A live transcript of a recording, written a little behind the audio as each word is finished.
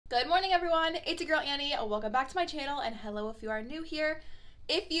Good morning, everyone. It's your girl Annie. Welcome back to my channel, and hello if you are new here.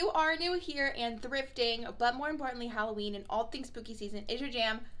 If you are new here and thrifting, but more importantly Halloween and all things spooky season is your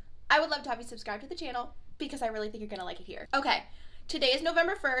jam, I would love to have you subscribe to the channel because I really think you're gonna like it here. Okay, today is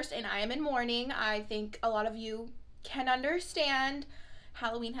November 1st and I am in mourning. I think a lot of you can understand.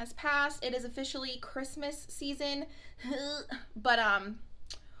 Halloween has passed. It is officially Christmas season, but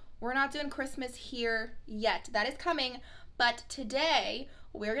we're not doing Christmas here yet. That is coming. But today,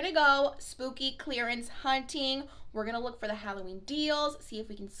 we're gonna go spooky clearance hunting. We're gonna look for the Halloween deals, see if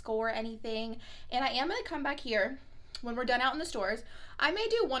we can score anything. And I am gonna come back here when we're done out in the stores. I may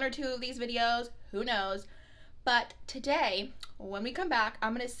do one or two of these videos, who knows. But today, when we come back,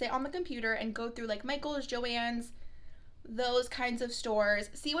 I'm gonna sit on the computer and go through like Michael's, Joann's, those kinds of stores,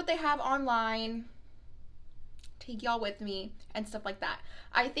 see what they have online, take y'all with me and stuff like that.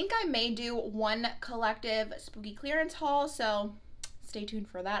 I think I may do one collective spooky clearance haul, so stay tuned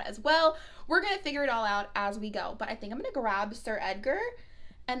for that as well. We're gonna figure it all out as we go, but I think I'm gonna grab Sir Edgar,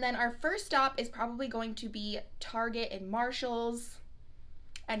 and then our first stop is probably going to be Target and Marshall's.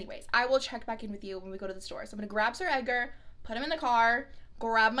 Anyways, I will check back in with you when we go to the store. So I'm gonna grab Sir Edgar, put him in the car,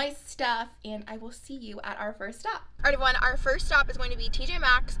 grab my stuff, and I will see you at our first stop. All right, everyone, our first stop is going to be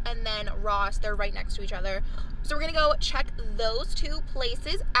TJMaxx and then Ross. They're right next to each other. So we're gonna go check those two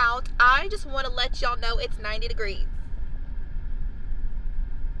places out. I just wanna let y'all know it's 90 degrees.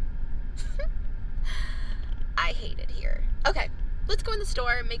 I hate it here. Okay, let's go in the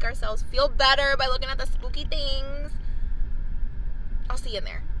store and make ourselves feel better by looking at the spooky things. I'll see you in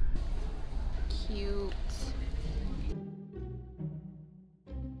there. Cute.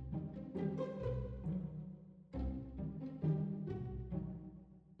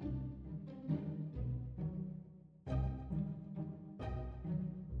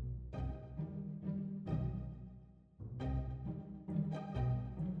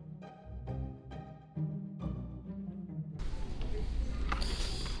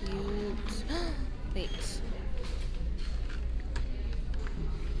 Wait. It's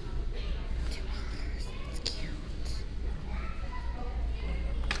cute.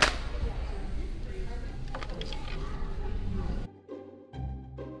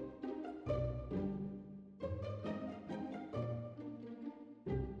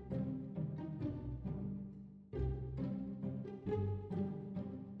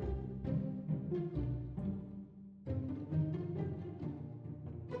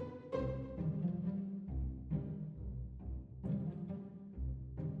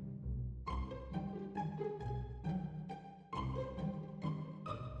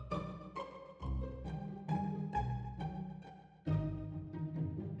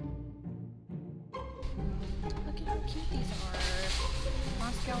 Look at how cute these are.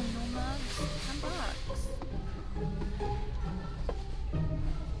 Moscow Nomads, $10.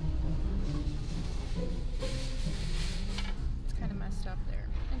 It's kind of messed up there.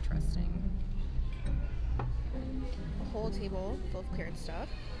 Interesting. A whole table full of clearance stuff.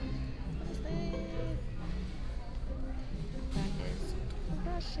 What is this? That is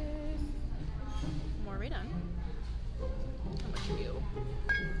brushes. More redone. How much are you?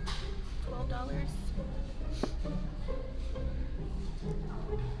 $12.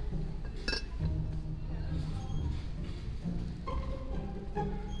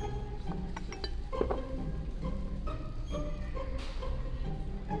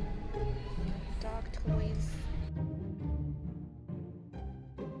 Dog toys.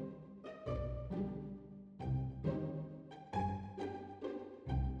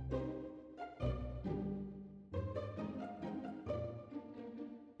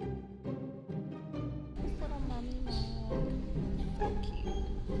 Little mommy mug. So cute.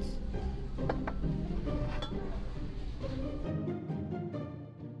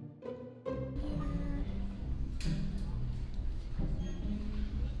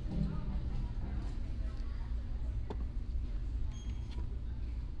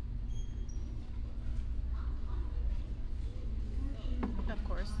 Of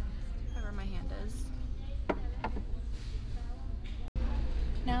course, wherever my hand is.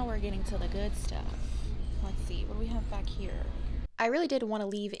 Now we're getting to the good stuff. Let's see, what do we have back here? I really did want to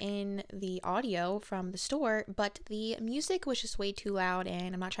leave in the audio from the store, but the music was just way too loud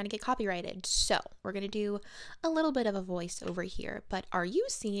and I'm not trying to get copyrighted. So we're going to do a little bit of a voice over here. But are you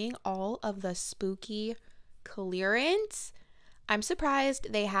seeing all of the spooky clearance? I'm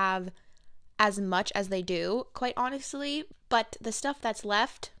surprised they have as much as they do, quite honestly, but the stuff that's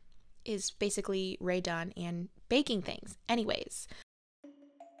left is basically Ray Dunn and baking things. Anyways,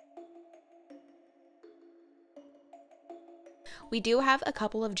 we do have a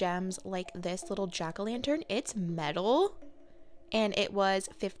couple of gems like this little jack-o'-lantern. It's metal and it was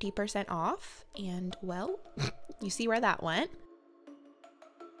 50% off. And well, you see where that went.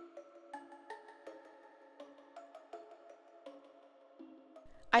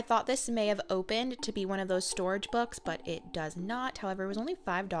 I thought this may have opened to be one of those storage books, but it does not. However, it was only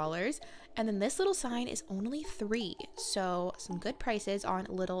 $5. And then this little sign is only $3. So some good prices on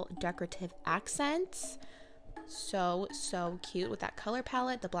little decorative accents. So cute with that color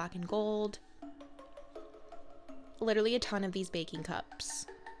palette, the black and gold. Literally a ton of these baking cups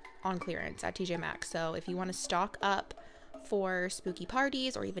on clearance at TJMaxx. So if you want to stock up for spooky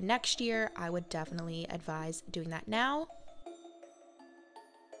parties or even next year, I would definitely advise doing that now.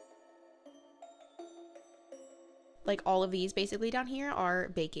 Like all of these basically down here are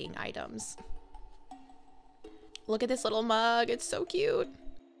baking items. Look at this little mug. It's so cute.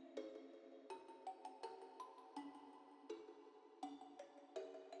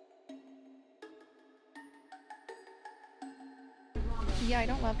 Yeah, I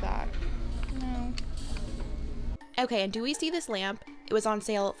don't love that. No. Okay, and do we see this lamp? It was on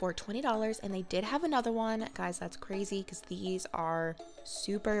sale for $20 and they did have another one. Guys, that's crazy because these are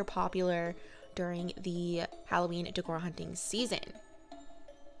super popular during the Halloween decor hunting season.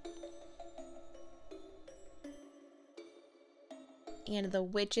 And the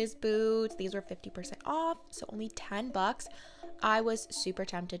witch's boots, these were 50% off, so only $10. I was super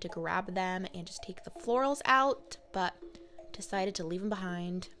tempted to grab them and just take the florals out, but decided to leave them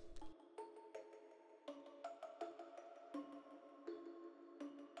behind.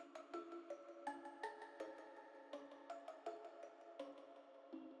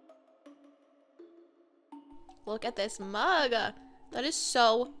 Look at this mug. That is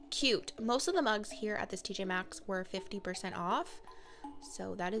so cute. Most of the mugs here at this TJMaxx were 50% off.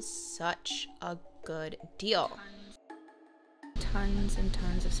 So that is such a good deal. Tons and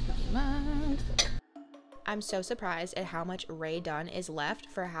tons of spooky mugs. I'm so surprised at how much Ray Dunn is left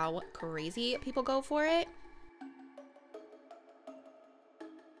for how crazy people go for it.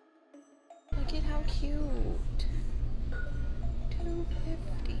 Look at how cute.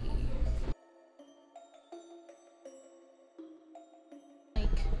 $2.50. Like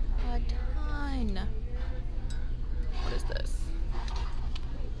a ton. What is this?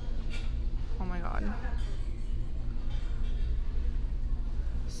 Oh my god.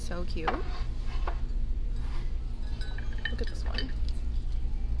 So cute. Look at this one.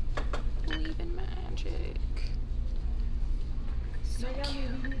 Believe in magic. So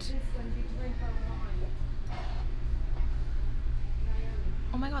cute.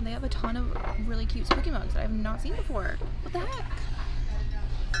 Oh my god, they have a ton of really cute spooky mugs that I have not seen before. What the heck?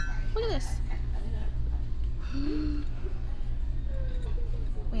 Look at this.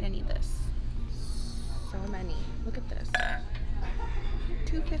 Wait, I need this. So many. Look at this.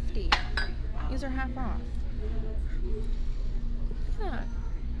 $2.50. These are half off. Look at that.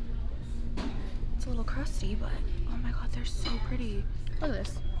 It's a little crusty, but oh my god, they're so pretty. Look at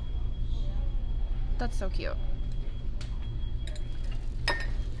this. That's so cute.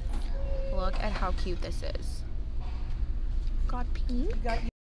 Look at how cute this is. God, pink. That's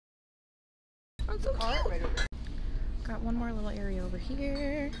so cute. Got one more little area over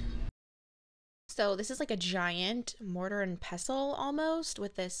here. So this is like a giant mortar and pestle almost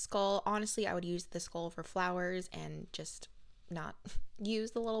with this skull. Honestly, I would use the skull for flowers and just not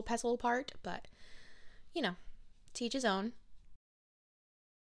use the little pestle part, but you know, to each his own.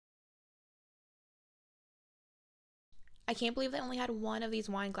 I can't believe they only had one of these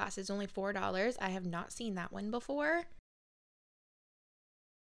wine glasses, only $4. I have not seen that one before.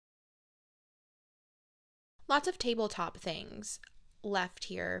 Lots of tabletop things left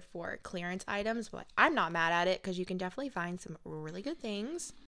here for clearance items, but I'm not mad at it because you can definitely find some really good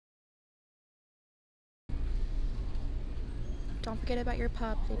things. Don't forget about your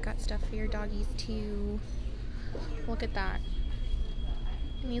pup. They've got stuff for your doggies too. Look at that.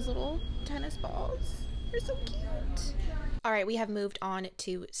 And these little tennis balls. They're so cute. All right, we have moved on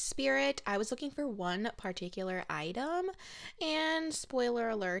to Spirit. I was looking for one particular item, and spoiler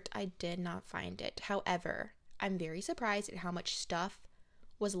alert, I did not find it. However, I'm very surprised at how much stuff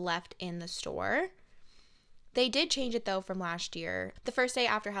was left in the store. They did change it though from last year. The first day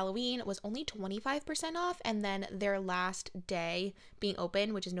after Halloween was only 25% off, and then their last day being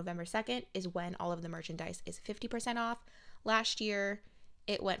open, which is November 2nd, is when all of the merchandise is 50% off. Last year,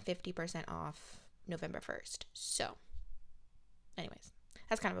 it went 50% off November 1st. So, anyways,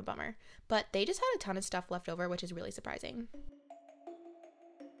 that's kind of a bummer. But they just had a ton of stuff left over, which is really surprising.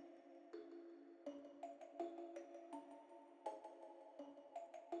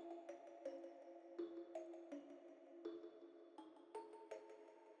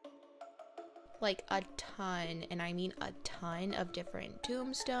 like a ton, and I mean a ton of different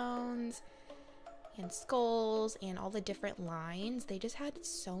tombstones and skulls and all the different lines. They just had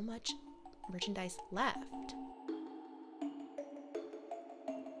so much merchandise left.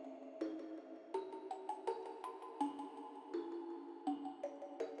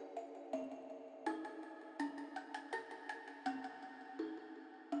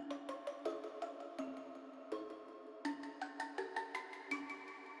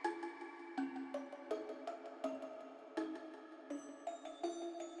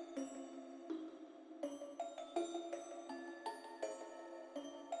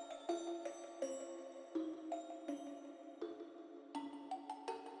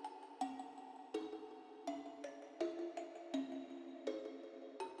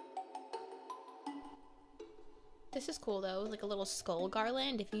 This is cool though, like a little skull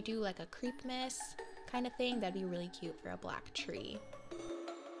garland. If you do like a creepmas kind of thing, that'd be really cute for a black tree.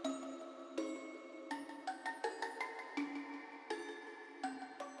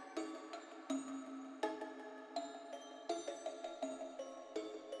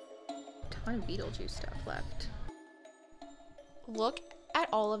 Ton of Beetlejuice stuff left. Look at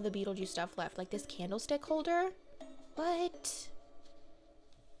all of the Beetlejuice stuff left. Like this candlestick holder. What?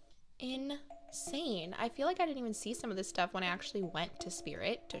 Insane. I feel like I didn't even see some of this stuff when I actually went to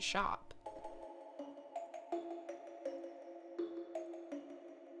Spirit to shop.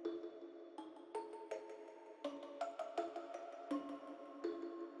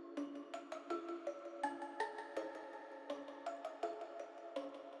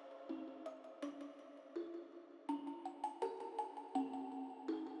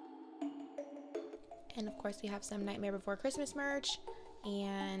 And of course we have some Nightmare Before Christmas merch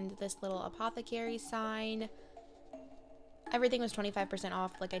and this little apothecary sign. Everything was 25%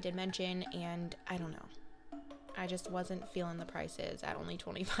 off, like I did mention, and I don't know. I just wasn't feeling the prices at only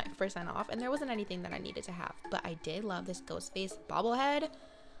 25% off, and there wasn't anything that I needed to have. But I did love this Ghostface bobblehead.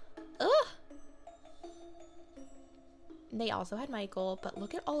 Ugh! They also had Michael, but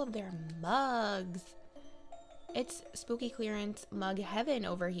look at all of their mugs. It's spooky clearance mug heaven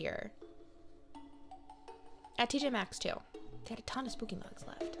over here. At TJMaxx too. They had a ton of spooky mugs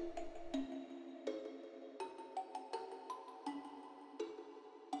left.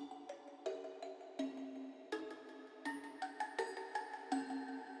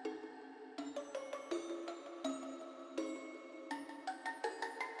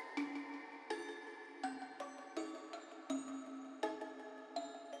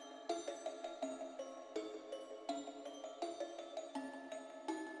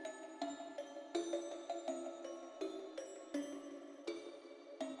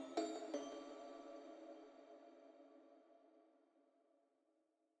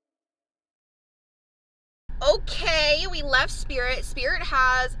 Okay, we left Spirit. Spirit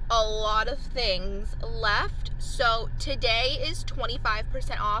has a lot of things left. So today is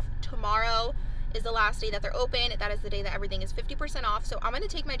 25% off. Tomorrow is the last day that they're open. That is the day that everything is 50% off. So I'm going to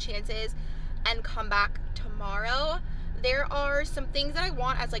take my chances and come back tomorrow. There are some things that I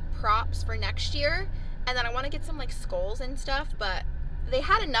want as like props for next year. And then I want to get some like skulls and stuff. But they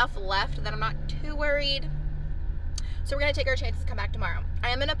had enough left that I'm not too worried. So we're going to take our chances and come back tomorrow. I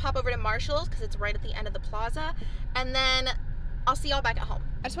am going to pop over to Marshall's because it's right at the end of the plaza. And then I'll see y'all back at home.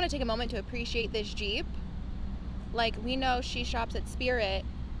 I just want to take a moment to appreciate this Jeep. Like, we know she shops at Spirit,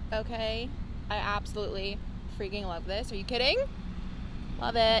 okay? I absolutely freaking love this. Are you kidding?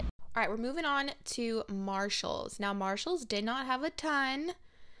 Love it. All right, we're moving on to Marshall's. Now, Marshall's did not have a ton,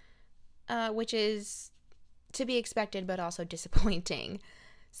 which is to be expected, but also disappointing.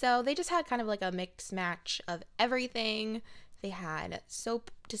 So they just had kind of like a mix match of everything. They had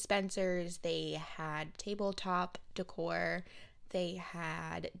soap dispensers, they had tabletop decor, they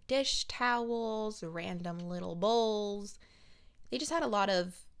had dish towels, random little bowls. They just had a lot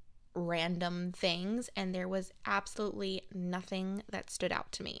of random things, and there was absolutely nothing that stood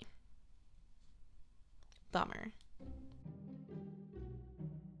out to me. Bummer.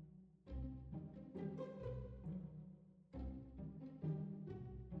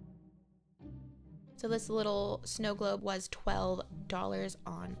 So this little snow globe was $12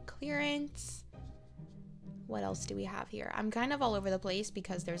 on clearance. What else do we have here? I'm kind of all over the place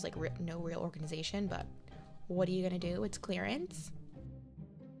because there's like no real organization, but what are you gonna do? It's clearance.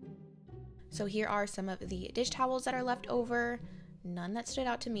 So here are some of the dish towels that are left over. None that stood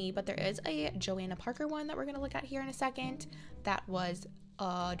out to me, but there is a Joanna Parker one that we're gonna look at here in a second. That was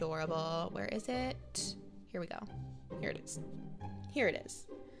adorable. Where is it? Here we go. Here it is. Here it is.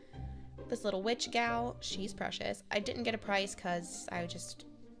 This little witch gal, she's precious. I didn't get a price because I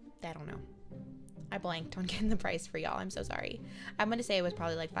don't know. I blanked on getting the price for y'all. I'm so sorry. I'm going to say it was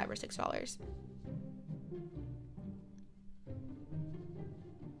probably like $5 or $6.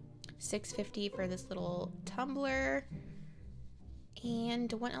 $6.50 for this little tumbler.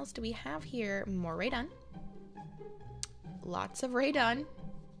 And what else do we have here? More Rae Dunn. Lots of Rae Dunn.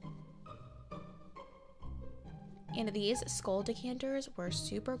 And these skull decanters were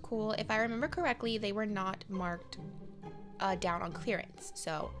super cool. If I remember correctly, they were not marked down on clearance,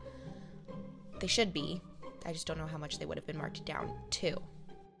 so they should be. I just don't know how much they would have been marked down to.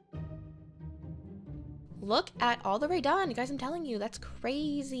 Look at all the Rae Dunn. You guys, I'm telling you, that's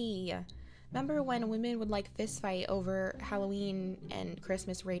crazy. Remember when women would like fist fight over Halloween and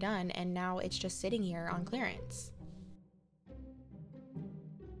Christmas Rae Dunn, and now it's just sitting here on clearance.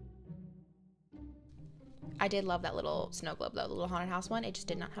 I did love that little snow globe though, the little haunted house one. It just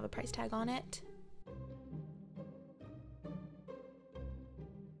did not have a price tag on it.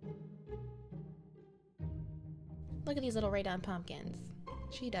 Look at these little Rae Dunn pumpkins.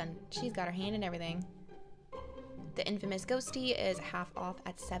 She's got her hand in everything. The infamous Ghosty is half off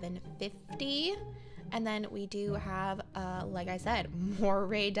at $7.50. And then we do have, like I said, more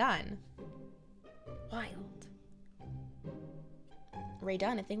Rae Dunn. Wild. Rae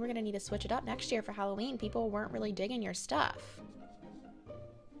Dunn, I think we're gonna need to switch it up next year for Halloween. People weren't really digging your stuff.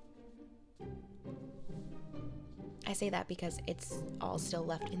 I say that because it's all still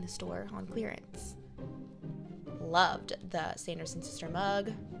left in the store on clearance. Loved the Sanderson sister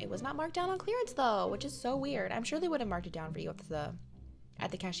mug. It was not marked down on clearance though, which is so weird. I'm sure they would have marked it down for you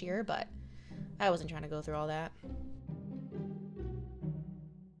at the cashier, but I wasn't trying to go through all that.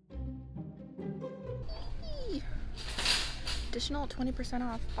 Additional 20%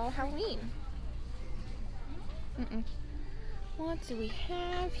 off all Halloween. What do we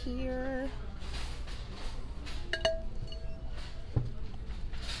have here?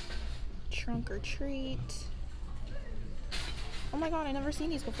 Trunk or treat. Oh my god, I've never seen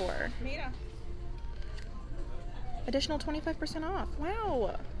these before. Mira. Additional 25% off.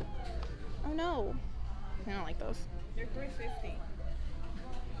 Wow. Oh no. I don't like those. They're $3.50.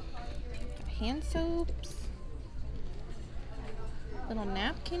 Hand soaps. Little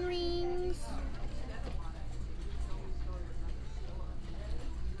napkin rings.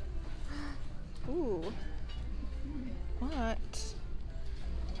 Ooh. What?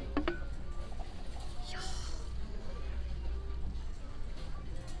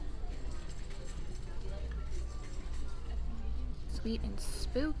 Sweet and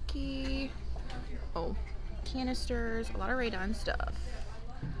spooky. Oh, canisters. A lot of Rae Dunn stuff,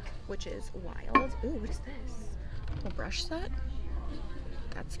 which is wild. Ooh, what is this? A brush set?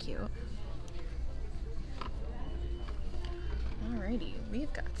 That's cute. Alrighty,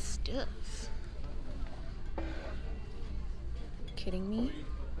 we've got stuff. Kidding me?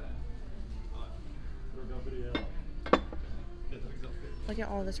 Look at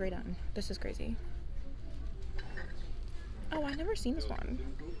all this Rae Dunn. This is crazy. Oh, I've never seen this one.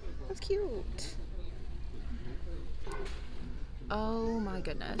 That's cute. Oh my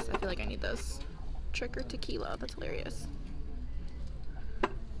goodness. I feel like I need this. Trick or tequila. That's hilarious.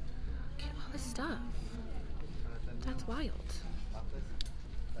 Look at all this stuff. That's wild.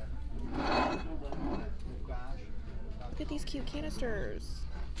 Look at these cute canisters.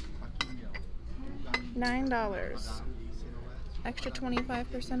 $9. Extra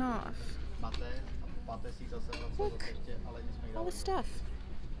 25% off. Look, all this stuff.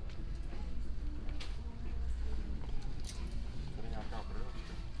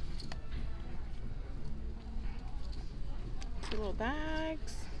 Two little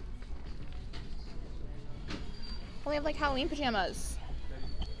bags. Oh, they have like Halloween pajamas.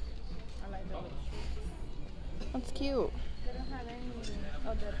 I like those. That's cute. They don't have any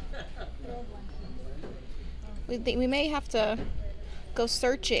other ones. We may have to go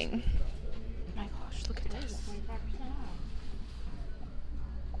searching. My gosh, look at this.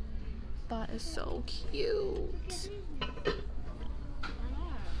 That is so cute.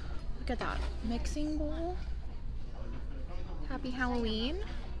 Look at that mixing bowl. Happy Halloween.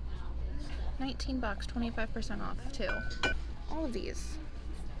 19 bucks, 25% off too. All of these.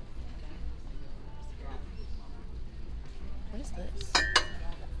 What is this?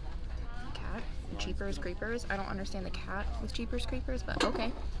 Cat? Jeepers Creepers? I don't understand the cat with Jeepers Creepers, but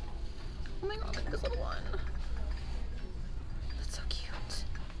okay. Oh my god, look at this little one. That's so cute.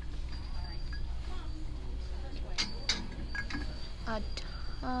 A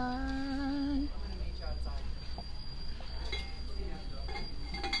ton.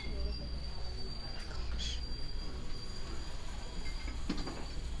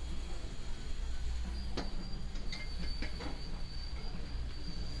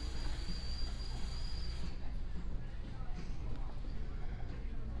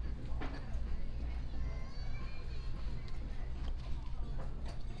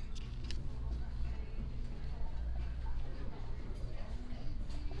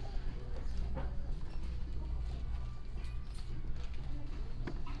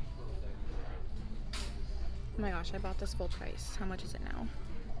 Oh my gosh, I bought this full price. How much is it now?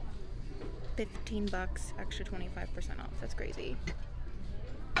 15 bucks, extra 25% off. That's crazy.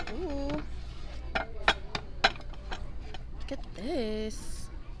 Ooh. Look at this.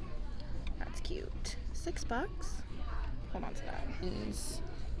 That's cute. 6 bucks. Hold on to that.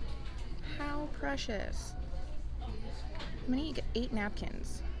 How precious. How many? You get 8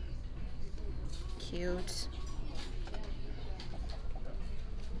 napkins. Cute.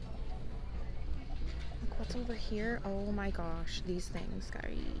 Look what's over here. Oh my gosh, these things,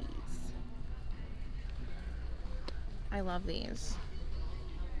 guys. I love these.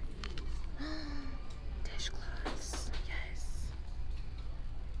 Dishcloths. Yes.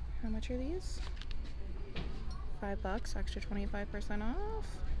 How much are these? 5 bucks, extra 25% off.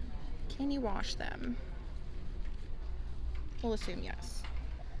 Can you wash them? We'll assume yes.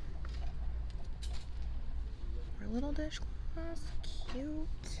 Our little dishcloths, cute.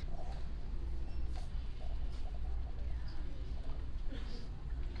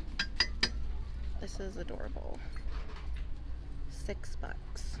 This is adorable. 6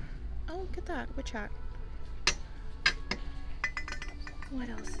 bucks. Oh, look at that. Witch hat. What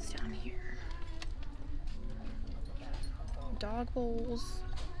else is down here? Dog bowls.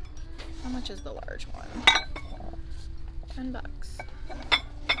 How much is the large one? 10 bucks.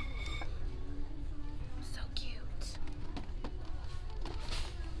 So cute.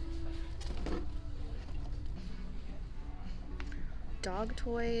 Dog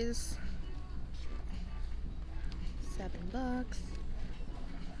toys. 7 bucks.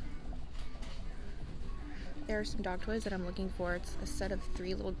 There are some dog toys that I'm looking for. It's a set of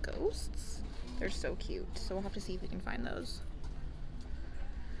 3 little ghosts. They're so cute. So we'll have to see if we can find those.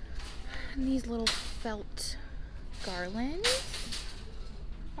 And these little felt garlands.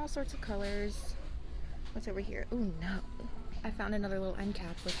 All sorts of colors. What's over here? Oh no. I found another little end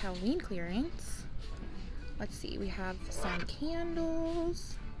cap with Halloween clearance. Let's see. We have some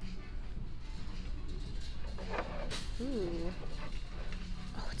candles. Ooh.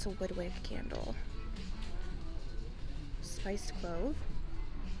 Oh, it's a woodwick candle. Spiced clove.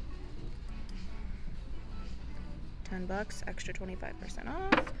 10 bucks, extra 25%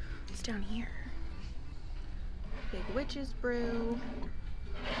 off. What's down here? Big Witch's Brew.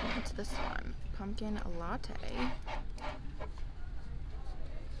 What's this one? Pumpkin latte.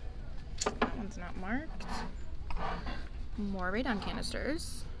 That one's not marked. More Raid on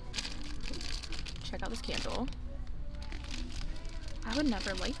canisters. Check out this candle. I would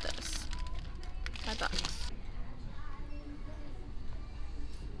never light this. 5 bucks.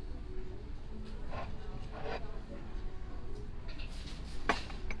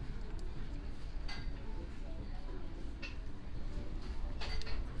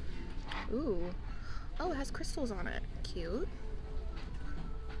 Ooh. Oh, it has crystals on it. Cute.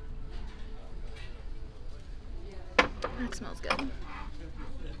 That smells good.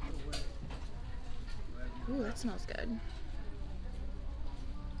 Ooh, that smells good.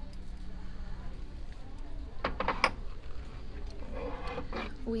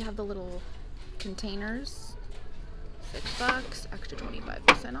 We have the little containers. 6 bucks, extra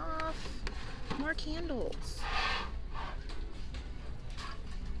 25% off. More candles.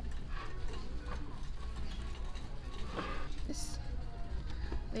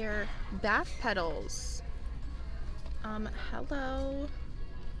 They're bath pedals. Hello.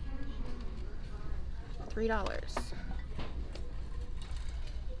 $3.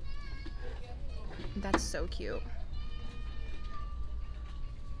 That's so cute.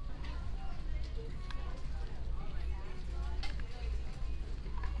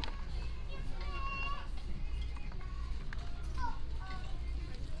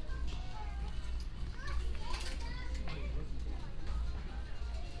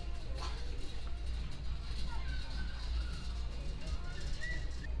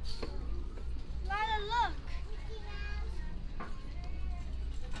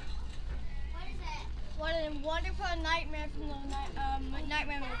 Wonderful nightmare from the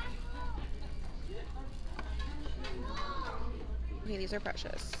nightmare movie. Okay, these are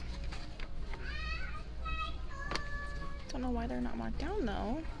precious. Don't know why they're not marked down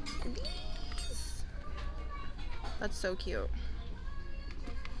though. These. That's so cute.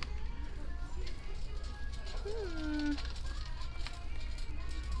 Oh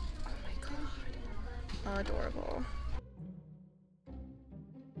my god. Adorable.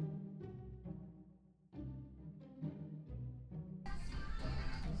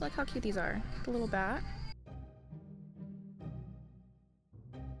 Look how cute these are. The little bat.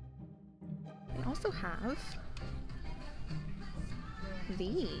 We also have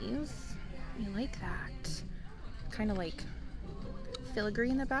these. I like that. Kind of like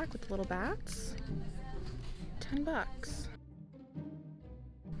filigree in the back with little bats. $10.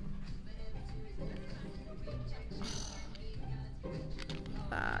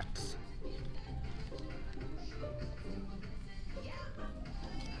 That.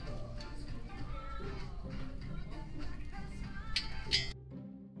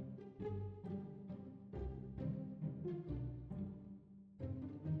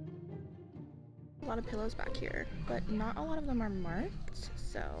 A lot of pillows back here, but not a lot of them are marked,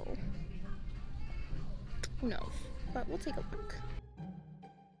 so who knows? But we'll take a look.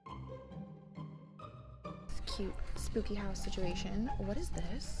 It's a cute spooky house situation. What is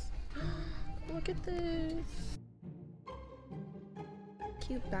this? Look at this.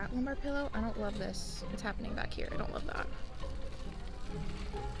 Cute bat lumbar pillow. I don't love this. What's happening back here? I don't love that.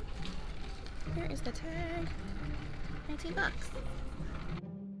 Where is the tag? $19.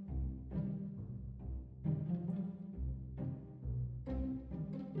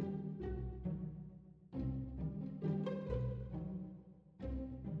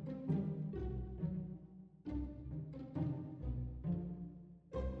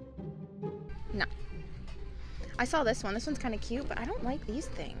 No. I saw this one. This one's kind of cute, but I don't like these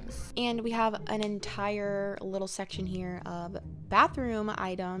things. And we have an entire little section here of bathroom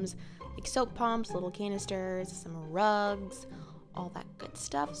items, like soap pumps, little canisters, some rugs, all that good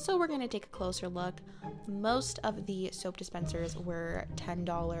stuff. So we're going to take a closer look. Most of the soap dispensers were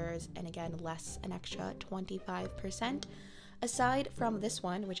 $10, and again, less an extra 25%. Aside from this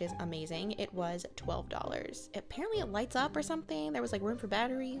one, which is amazing, it was $12. Apparently it lights up or something. There was like room for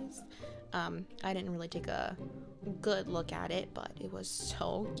batteries. I didn't really take a good look at it, but it was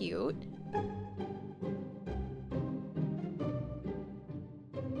so cute.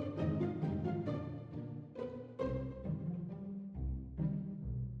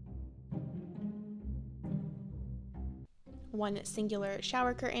 One singular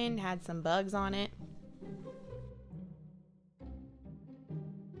shower curtain had some bugs on it.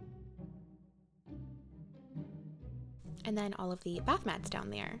 And then all of the bath mats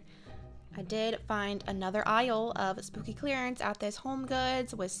down there. I did find another aisle of spooky clearance at this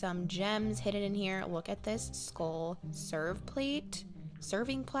HomeGoods with some gems hidden in here. Look at this skull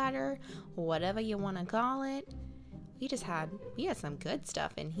serving platter, whatever you want to call it. We had some good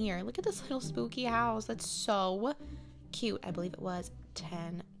stuff in here. Look at this little spooky house. That's so cute. I believe it was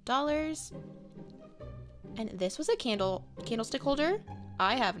 $10. And this was a candlestick holder.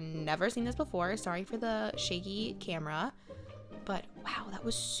 I have never seen this before. Sorry for the shaky camera. But wow, that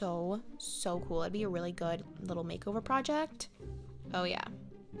was so cool. It'd be a really good little makeover project. Oh yeah.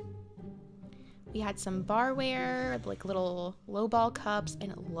 We had some barware, like little lowball cups,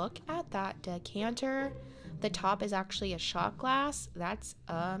 and look at that decanter. The top is actually a shot glass. That's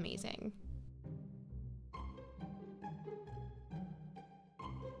amazing.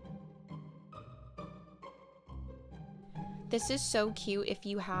 This is so cute if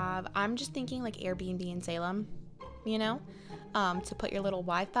you have, I'm just thinking like Airbnb in Salem, you know, to put your little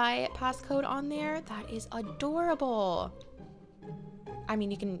Wi-Fi passcode on there. That is adorable. I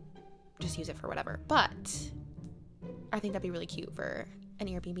mean, you can just use it for whatever, but I think that'd be really cute for an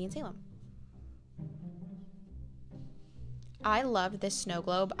Airbnb in Salem. I loved this snow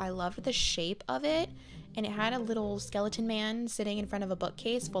globe. I loved the shape of it, and it had a little skeleton man sitting in front of a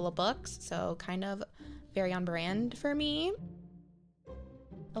bookcase full of books, so kind of very on brand for me.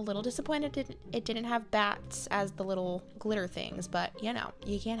 A little disappointed it didn't have bats as the little glitter things, but you know,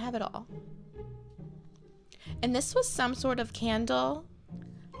 you can't have it all. And this was some sort of candle,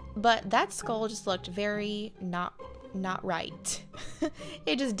 but that skull just looked very not right.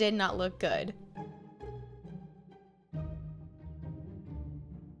 It just did not look good.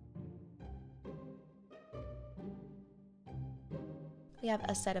 We have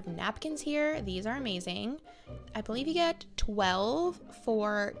a set of napkins here. These are amazing. I believe you get 12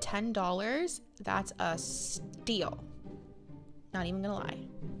 for $10. That's a steal. Not even gonna lie.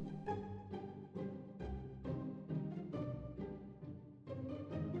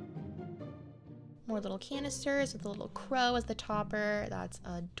 More little canisters with a little crow as the topper. That's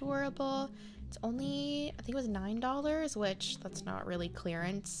adorable. It's only, I think it was $9, which that's not really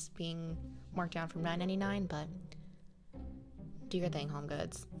clearance, being marked down from $9.99, but do your thing,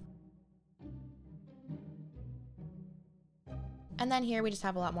 HomeGoods. And then here we just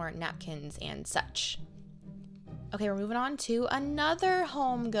have a lot more napkins and such. Okay, we're moving on to another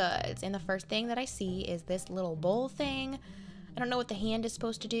HomeGoods. And the first thing that I see is this little bowl thing. I don't know what the hand is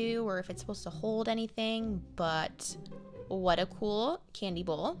supposed to do or if it's supposed to hold anything, but what a cool candy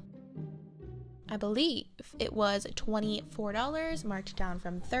bowl. I believe it was $24, marked down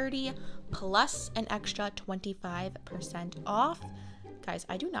from $30, plus an extra 25% off. Guys,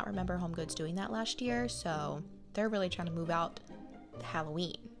 I do not remember HomeGoods doing that last year, so they're really trying to move out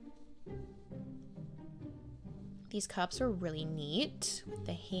Halloween. These cups are really neat.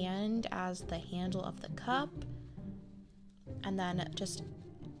 The hand as the handle of the cup. And then just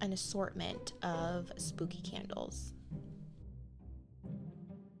an assortment of spooky candles.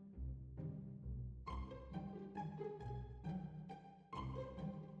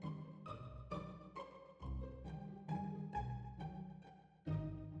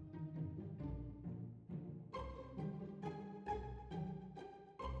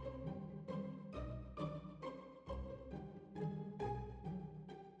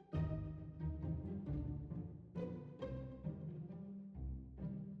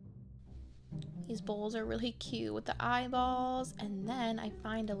 These bowls are really cute with the eyeballs. And then I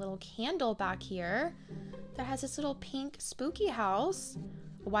find a little candle back here that has this little pink spooky house.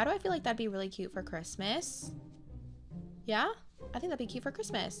 Why do I feel like that'd be really cute for Christmas? Yeah, I think that'd be cute for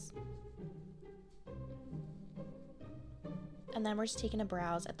Christmas. And then we're just taking a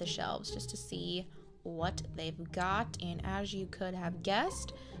browse at the shelves just to see what they've got. And as you could have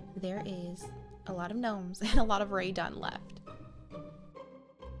guessed, there is a lot of gnomes and a lot of Ray Dunn left.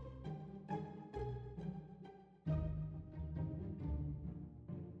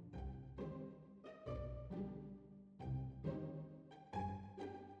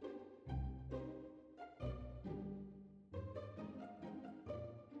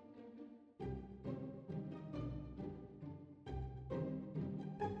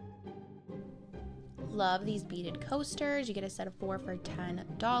 Love these beaded coasters. You get a set of 4 for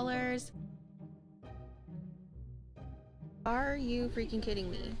 $10. Are you freaking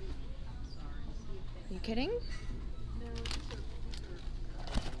kidding me? Are you kidding?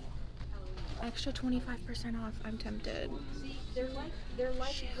 Extra 25% off. I'm tempted. They're like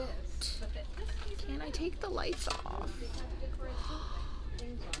this. Can I take the lights off?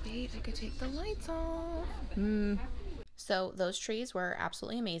 Wait, I could take the lights off. So those trees were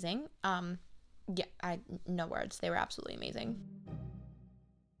absolutely amazing. Yeah, no words. They were absolutely amazing.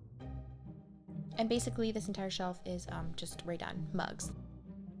 And basically this entire shelf is just Ray Dunn mugs.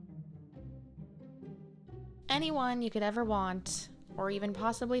 Anyone you could ever want or even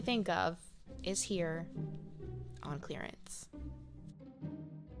possibly think of is here on clearance.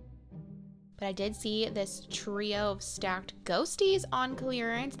 But I did see this trio of stacked ghosties on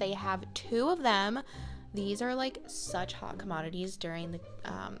clearance. They have 2 of them. These are like such hot commodities during the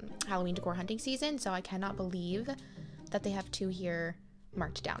Halloween decor hunting season, so I cannot believe that they have 2 here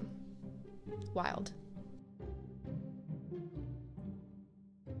marked down. Wild.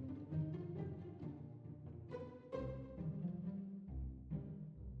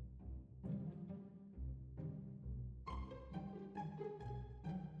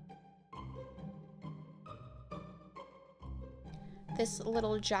 This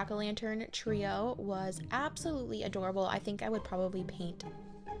little jack-o'-lantern trio was absolutely adorable. I think I would probably paint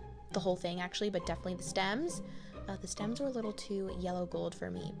the whole thing actually, but definitely the stems. The stems were a little too yellow gold for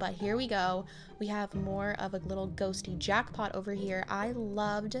me, but here we go. We have more of a little ghosty jackpot over here. I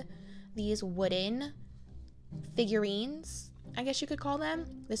loved these wooden figurines, I guess you could call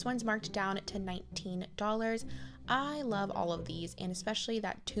them. This one's marked down to $19. I love all of these, and especially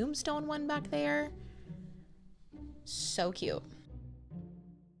that tombstone one back there. So cute.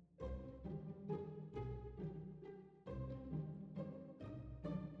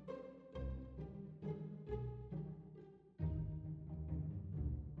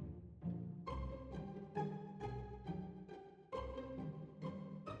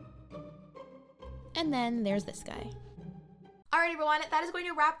 And then there's this guy. Alright everyone, that is going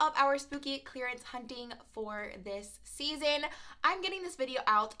to wrap up our spooky clearance hunting for this season. I'm getting this video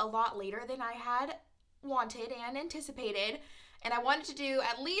out a lot later than I had wanted and anticipated, and I wanted to do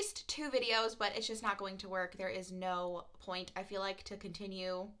at least 2 videos, but it's just not going to work. There is no point, I feel like, to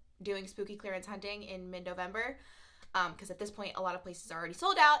continue doing spooky clearance hunting in mid-November, because at this point a lot of places are already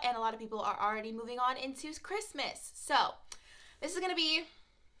sold out and a lot of people are already moving on into Christmas. So this is going to be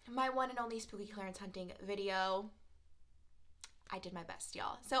my one and only spooky clearance hunting video. I did my best,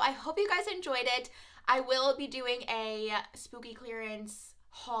 y'all. So I hope you guys enjoyed it. I will be doing a spooky clearance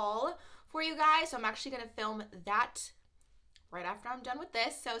haul for you guys, so I'm actually going to film that right after I'm done with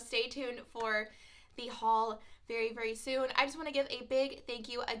this. So stay tuned for the haul very, very soon. I just want to give a big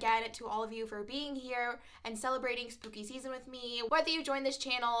thank you again to all of you for being here and celebrating spooky season with me. Whether you joined this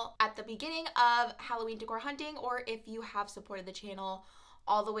channel at the beginning of Halloween decor hunting or if you have supported the channel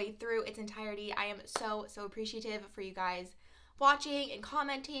all the way through its entirety, I am so, so appreciative for you guys watching and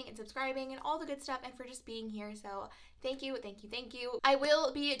commenting and subscribing and all the good stuff, and for just being here. So thank you, thank you, thank you. I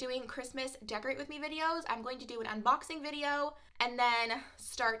will be doing Christmas decorate with me videos. I'm going to do an unboxing video and then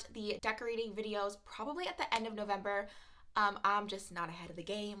start the decorating videos probably at the end of November. I'm just not ahead of the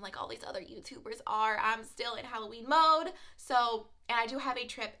game like all these other YouTubers are. I'm still in Halloween mode. So, and I do have a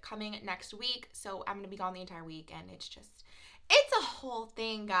trip coming next week, so I'm gonna be gone the entire week, and it's a whole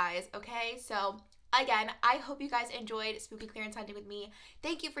thing, guys, okay? So again, I hope you guys enjoyed spooky clearance hunting with me.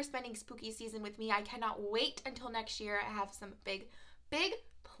 Thank you for spending spooky season with me. I cannot wait until next year. I have some big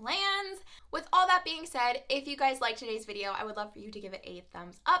plans. With all that being said, if you guys liked today's video, I would love for you to give it a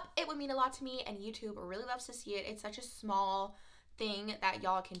thumbs up. It would mean a lot to me, and YouTube really loves to see it. It's such a small thing that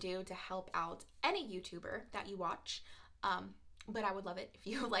y'all can do to help out any YouTuber that you watch. But I would love it if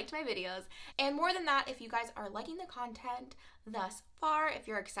you liked my videos. And more than that, if you guys are liking the content thus far, if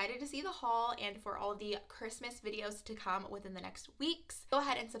you're excited to see the haul and for all of the Christmas videos to come within the next weeks, go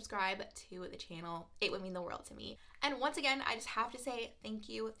ahead and subscribe to the channel. It would mean the world to me. And once again, I just have to say thank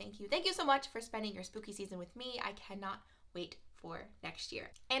you so much for spending your spooky season with me. I cannot wait for next year.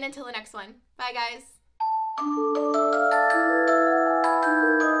 And until the next one, bye guys.